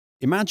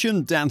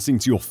Imagine dancing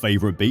to your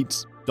favorite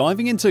beats,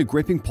 diving into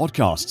gripping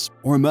podcasts,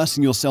 or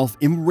immersing yourself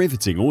in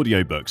riveting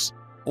audiobooks,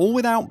 all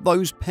without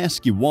those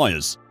pesky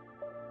wires.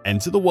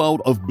 Enter the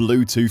world of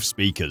Bluetooth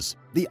speakers,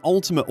 the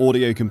ultimate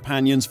audio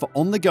companions for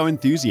on-the-go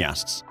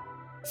enthusiasts.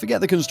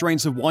 Forget the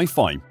constraints of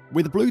Wi-Fi.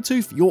 With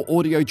Bluetooth, your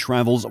audio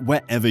travels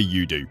wherever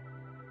you do.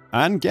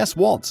 And guess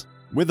what?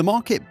 With the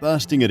market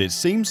bursting at its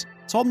seams,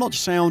 top-notch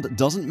sound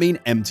doesn't mean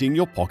emptying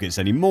your pockets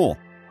anymore.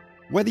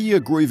 Whether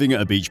you're grooving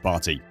at a beach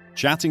party,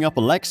 chatting up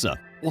Alexa,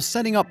 or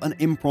setting up an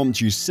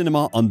impromptu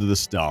cinema under the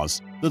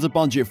stars, there's a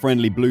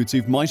budget-friendly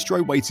Bluetooth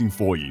maestro waiting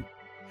for you.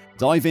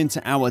 Dive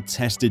into our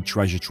tested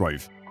treasure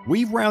trove.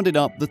 We've rounded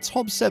up the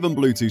top 7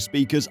 Bluetooth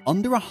speakers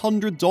under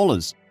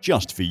 $100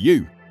 just for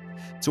you.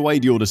 To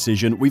aid your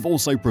decision, we've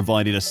also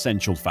provided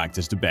essential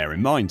factors to bear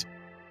in mind.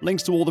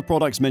 Links to all the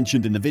products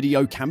mentioned in the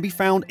video can be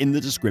found in the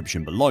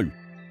description below.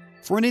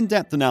 For an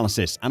in-depth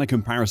analysis and a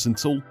comparison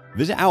tool,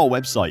 visit our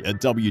website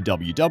at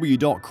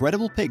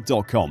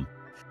www.crediblepick.com.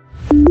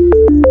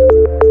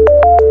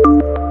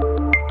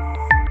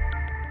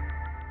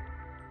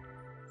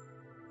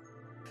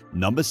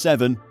 Number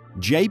 7.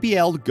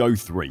 JBL Go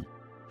 3.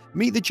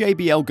 Meet the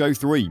JBL Go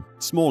 3,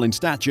 small in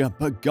stature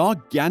but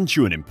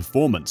gargantuan in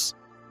performance.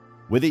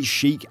 With its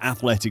chic,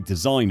 athletic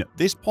design,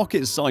 this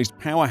pocket-sized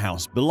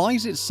powerhouse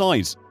belies its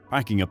size,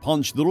 packing a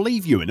punch that'll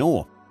leave you in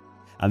awe.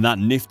 And that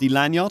nifty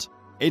lanyard?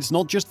 It's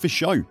not just for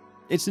show.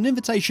 It's an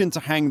invitation to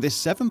hang this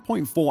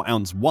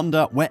 7.4-ounce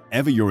wonder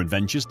wherever your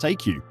adventures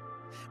take you.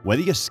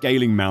 Whether you're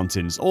scaling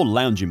mountains or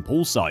lounging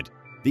poolside,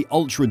 the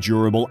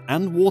ultra-durable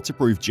and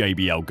waterproof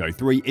JBL Go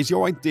 3 is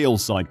your ideal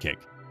sidekick.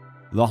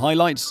 The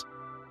highlights?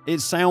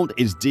 Its sound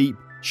is deep,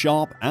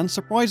 sharp, and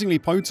surprisingly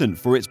potent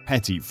for its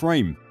petite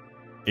frame.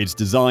 Its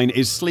design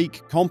is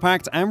sleek,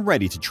 compact, and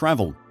ready to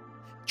travel.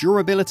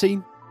 Durability?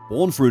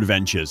 Born for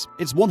adventures,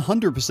 it's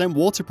 100%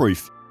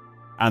 waterproof.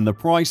 And the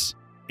price?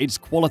 It's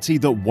quality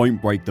that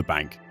won't break the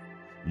bank.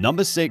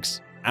 Number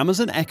 6.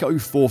 Amazon Echo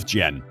 4th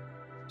Gen.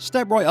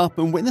 Step right up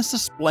and witness the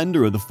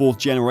splendor of the 4th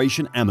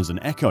generation Amazon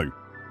Echo.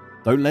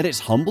 Don't let its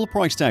humble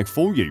price tag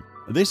fool you.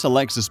 This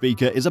Alexa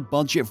speaker is a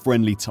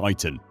budget-friendly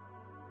titan.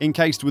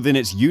 Encased within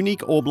its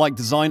unique orb-like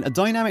design are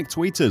dynamic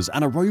tweeters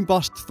and a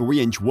robust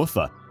 3-inch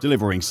woofer,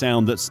 delivering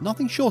sound that's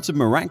nothing short of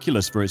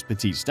miraculous for its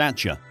petite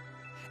stature.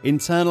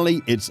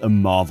 Internally, it's a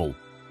marvel.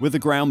 With the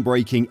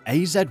groundbreaking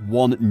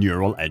AZ1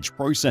 neural edge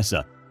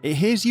processor, it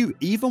hears you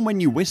even when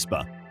you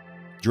whisper.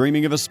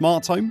 Dreaming of a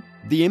smart home?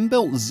 The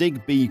inbuilt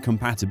Zigbee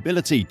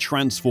compatibility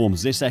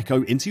transforms this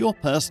Echo into your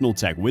personal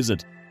tech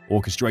wizard,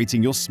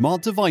 orchestrating your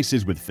smart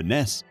devices with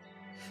finesse.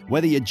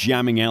 Whether you're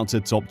jamming out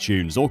to top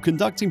tunes or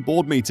conducting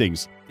board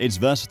meetings, it's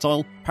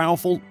versatile,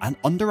 powerful, and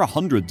under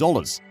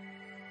 $100.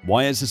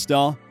 Why it's a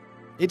star?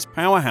 It's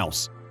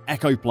powerhouse,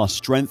 Echo Plus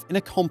strength in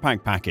a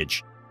compact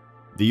package.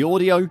 The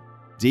audio?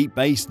 Deep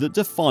bass that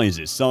defies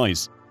its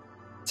size.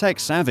 Tech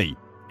savvy,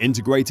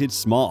 integrated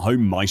smart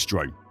home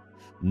maestro.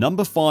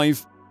 Number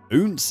 5.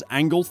 Oonce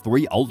Angle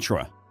 3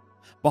 Ultra.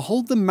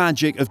 Behold the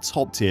magic of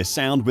top-tier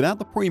sound without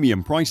the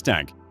premium price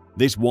tag.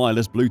 This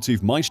wireless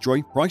Bluetooth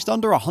maestro, priced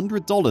under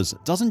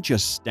 $100, doesn't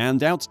just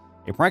stand out,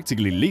 it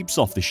practically leaps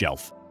off the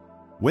shelf.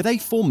 With a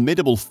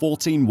formidable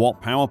 14-watt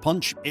power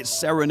punch, it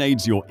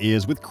serenades your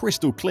ears with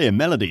crystal-clear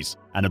melodies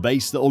and a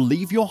bass that'll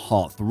leave your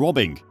heart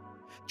throbbing.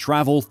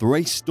 Travel through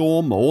a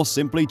storm or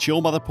simply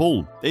chill by the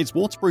pool, its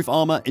waterproof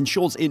armor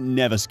ensures it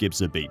never skips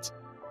a beat.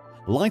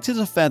 Light as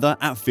a feather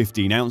at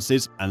 15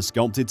 ounces and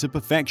sculpted to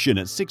perfection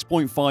at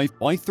 6.5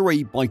 by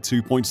 3 by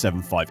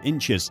 2.75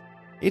 inches.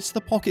 It's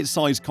the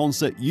pocket-sized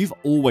concert you've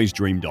always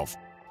dreamed of.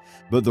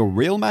 But the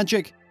real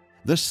magic?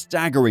 The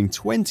staggering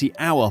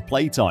 20-hour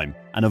playtime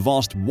and a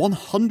vast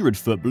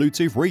 100-foot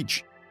Bluetooth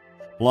reach.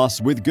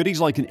 Plus, with goodies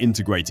like an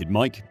integrated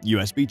mic,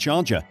 USB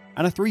charger,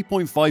 and a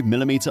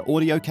 3.5mm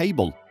audio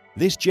cable,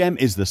 this gem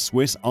is the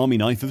Swiss Army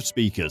knife of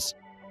speakers.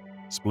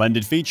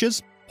 Splendid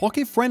features,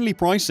 pocket-friendly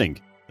pricing.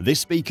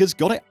 This speaker's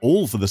got it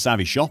all for the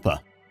savvy shopper.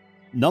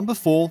 Number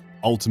 4.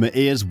 Ultimate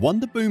Ears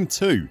Wonderboom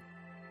 2.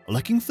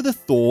 Looking for the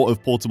Thor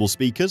of portable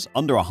speakers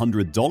under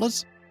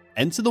 $100?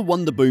 Enter the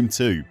Wonderboom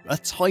 2, a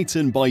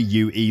titan by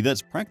UE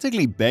that's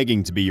practically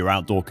begging to be your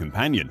outdoor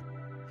companion.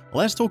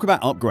 Let's talk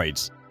about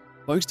upgrades.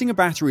 Boasting a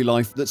battery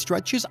life that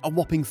stretches a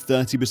whopping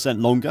 30%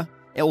 longer,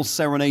 it'll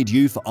serenade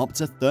you for up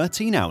to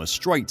 13 hours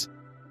straight.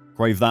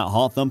 Crave that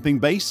heart-thumping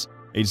bass?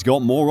 It's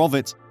got more of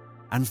it.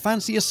 And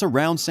fancy a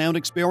surround sound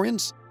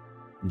experience?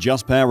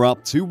 Just pair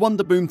up 2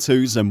 Wonderboom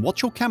 2s and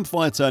watch your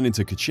campfire turn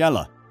into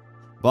Coachella.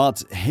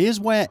 But here's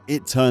where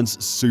it turns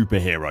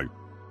superhero.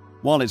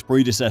 While its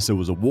predecessor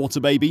was a water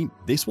baby,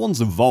 this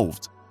one's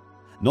evolved.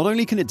 Not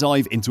only can it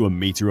dive into a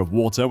meter of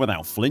water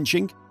without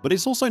flinching, but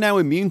it's also now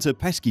immune to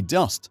pesky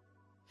dust.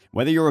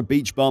 Whether you're a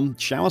beach bum,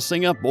 shower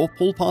singer, or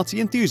pool party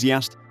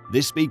enthusiast,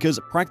 this speaker's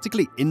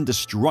practically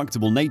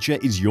indestructible nature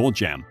is your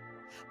jam.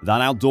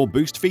 That outdoor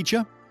boost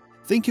feature?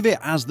 Think of it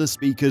as the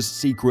speaker's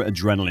secret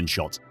adrenaline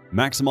shot,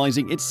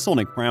 maximizing its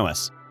sonic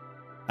prowess.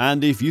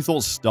 And if you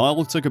thought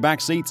style took a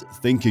backseat,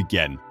 think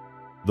again.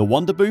 The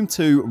Wonderboom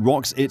 2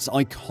 rocks its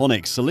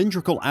iconic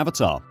cylindrical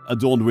avatar,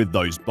 adorned with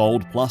those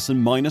bold plus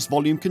and minus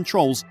volume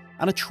controls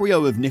and a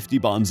trio of nifty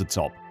buttons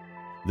atop.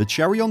 The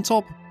cherry on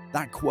top?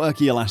 That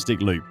quirky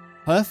elastic loop,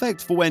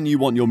 perfect for when you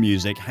want your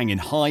music hanging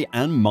high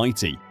and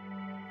mighty.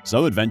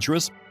 So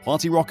adventurous,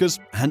 party rockers,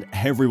 and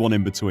everyone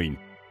in between.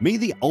 Meet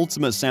the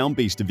ultimate sound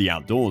beast of the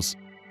outdoors.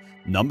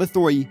 Number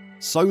 3.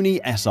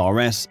 Sony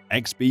SRS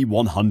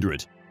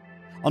XB100.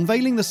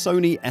 Unveiling the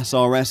Sony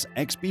SRS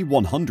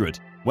XB100,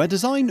 where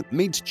design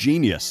meets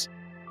genius.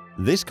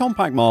 This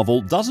compact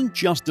marvel doesn't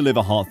just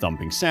deliver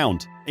heart-thumping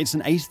sound, it's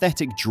an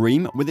aesthetic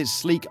dream with its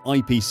sleek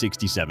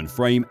IP67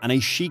 frame and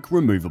a chic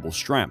removable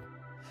strap.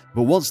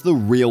 But what's the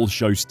real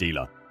show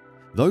stealer?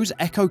 Those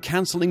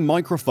echo-cancelling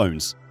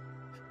microphones.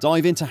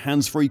 Dive into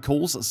hands-free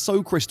calls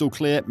so crystal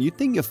clear you'd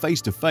think you're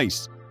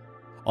face-to-face.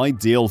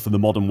 Ideal for the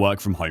modern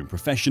work-from-home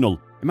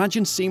professional.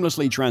 Imagine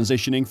seamlessly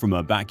transitioning from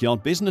a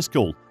backyard business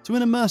call to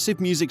an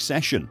immersive music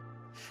session.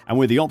 And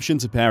with the option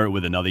to pair it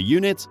with another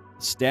unit,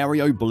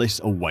 stereo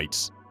bliss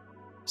awaits.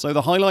 So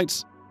the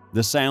highlights?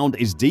 The sound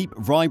is deep,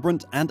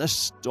 vibrant, and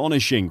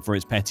astonishing for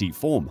its petite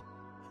form.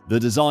 The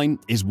design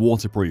is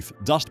waterproof,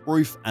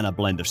 dustproof, and a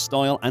blend of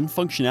style and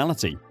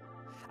functionality.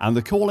 And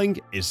the calling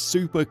is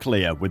super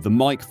clear with the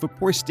mic for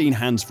pristine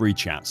hands-free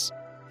chats.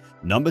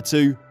 Number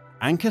 2.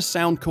 Anker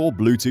Soundcore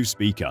Bluetooth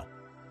Speaker.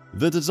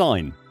 The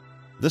design.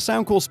 The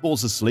Soundcore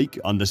sports a sleek,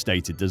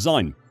 understated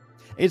design.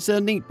 It's a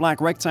neat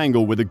black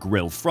rectangle with a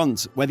grille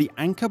front where the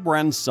Anker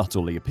brand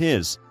subtly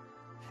appears.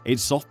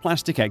 Its soft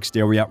plastic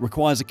exterior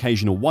requires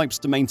occasional wipes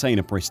to maintain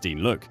a pristine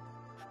look.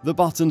 The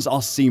buttons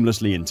are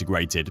seamlessly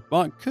integrated,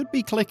 but could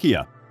be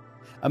clickier.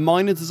 A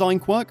minor design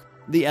quirk?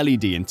 The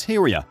LED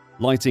interior,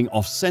 lighting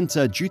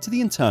off-center due to the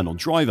internal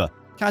driver,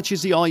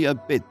 catches the eye a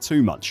bit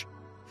too much.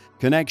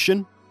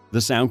 Connection? The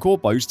Soundcore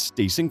boasts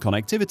decent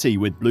connectivity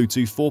with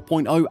Bluetooth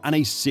 4.0 and a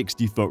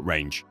 60-foot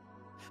range.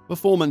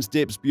 Performance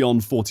dips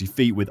beyond 40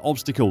 feet with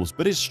obstacles,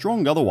 but is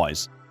strong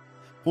otherwise.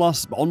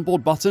 Plus,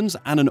 onboard buttons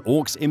and an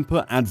aux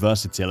input add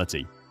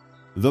versatility.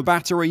 The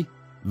battery?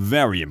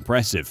 Very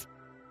impressive.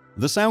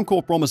 The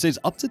Soundcore promises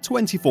up to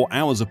 24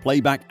 hours of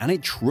playback, and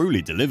it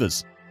truly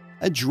delivers.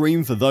 A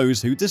dream for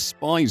those who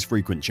despise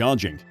frequent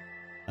charging.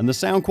 And the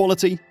sound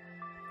quality?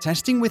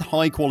 Testing with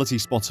high-quality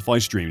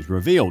Spotify streams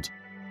revealed.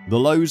 The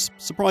lows,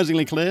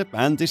 surprisingly clear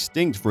and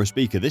distinct for a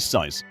speaker this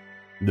size.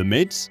 The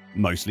mids,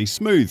 mostly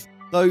smooth,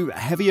 though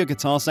heavier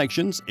guitar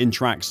sections in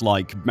tracks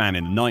like Man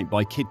in the Night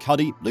by Kid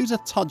Cudi lose a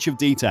touch of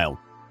detail.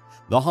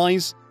 The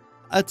highs?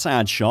 A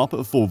tad sharp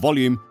at full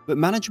volume, but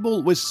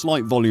manageable with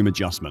slight volume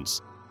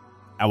adjustments.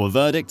 Our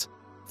verdict?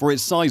 For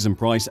its size and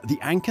price, the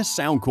Anker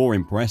Soundcore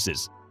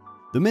impresses.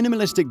 The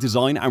minimalistic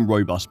design and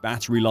robust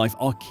battery life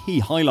are key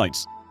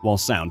highlights, while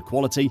sound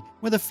quality,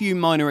 with a few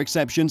minor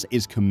exceptions,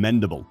 is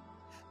commendable.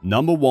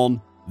 Number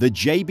 1. The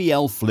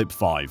JBL Flip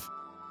 5.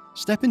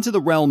 Step into the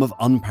realm of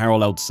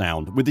unparalleled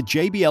sound with the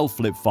JBL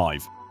Flip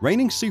 5,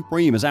 reigning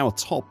supreme as our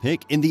top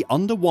pick in the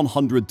under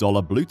 $100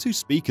 Bluetooth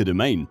speaker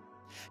domain.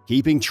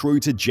 Keeping true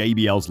to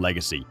JBL's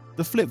legacy,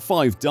 the Flip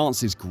 5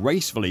 dances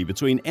gracefully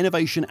between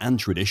innovation and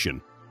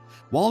tradition.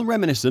 While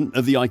reminiscent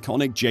of the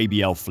iconic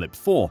JBL Flip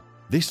 4,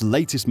 this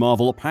latest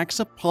marvel packs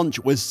a punch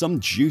with some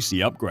juicy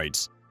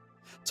upgrades.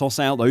 Toss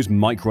out those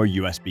micro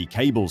USB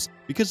cables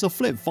because the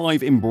Flip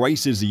 5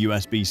 embraces the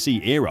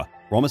USB-C era,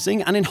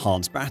 promising an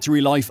enhanced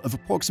battery life of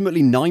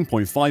approximately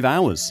 9.5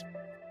 hours.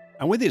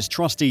 And with its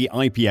trusty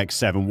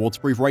IPX7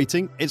 waterproof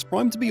rating, it's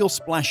primed to be your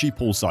splashy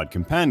poolside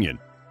companion.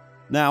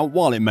 Now,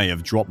 while it may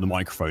have dropped the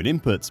microphone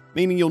input,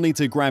 meaning you'll need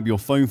to grab your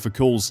phone for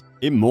calls,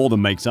 it more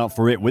than makes up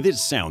for it with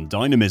its sound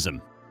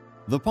dynamism.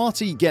 The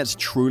party gets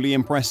truly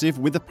impressive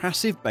with the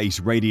passive bass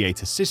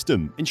radiator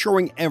system,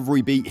 ensuring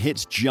every beat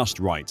hits just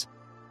right.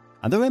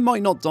 And though it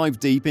might not dive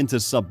deep into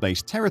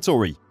sub-bass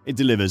territory, it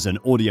delivers an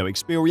audio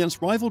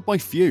experience rivaled by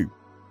few.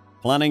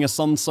 Planning a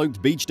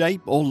sun-soaked beach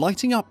day or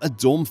lighting up a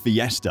dorm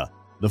fiesta,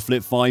 the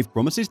Flip 5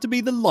 promises to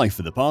be the life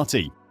of the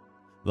party.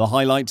 The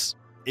highlights?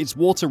 It's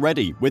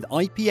water-ready with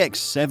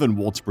IPX7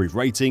 waterproof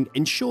rating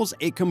ensures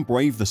it can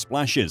brave the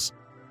splashes.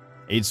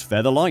 It's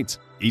feather-light,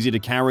 easy to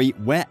carry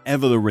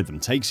wherever the rhythm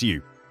takes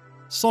you.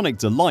 Sonic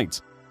delight,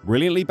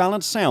 brilliantly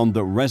balanced sound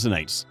that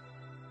resonates.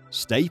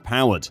 Stay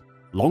powered,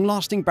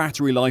 long-lasting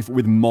battery life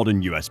with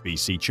modern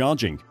USB-C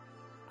charging.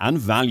 And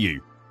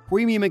value,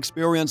 premium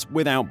experience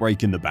without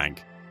breaking the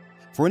bank.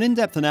 For an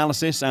in-depth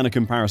analysis and a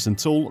comparison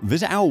tool,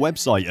 visit our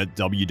website at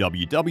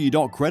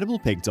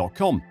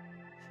www.crediblepick.com.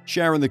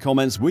 Share in the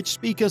comments which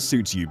speaker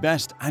suits you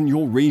best and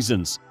your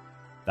reasons.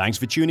 Thanks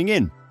for tuning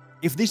in.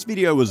 If this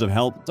video was of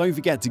help, don't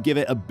forget to give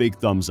it a big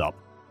thumbs up.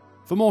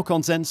 For more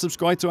content,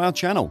 subscribe to our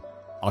channel.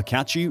 I'll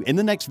catch you in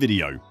the next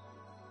video.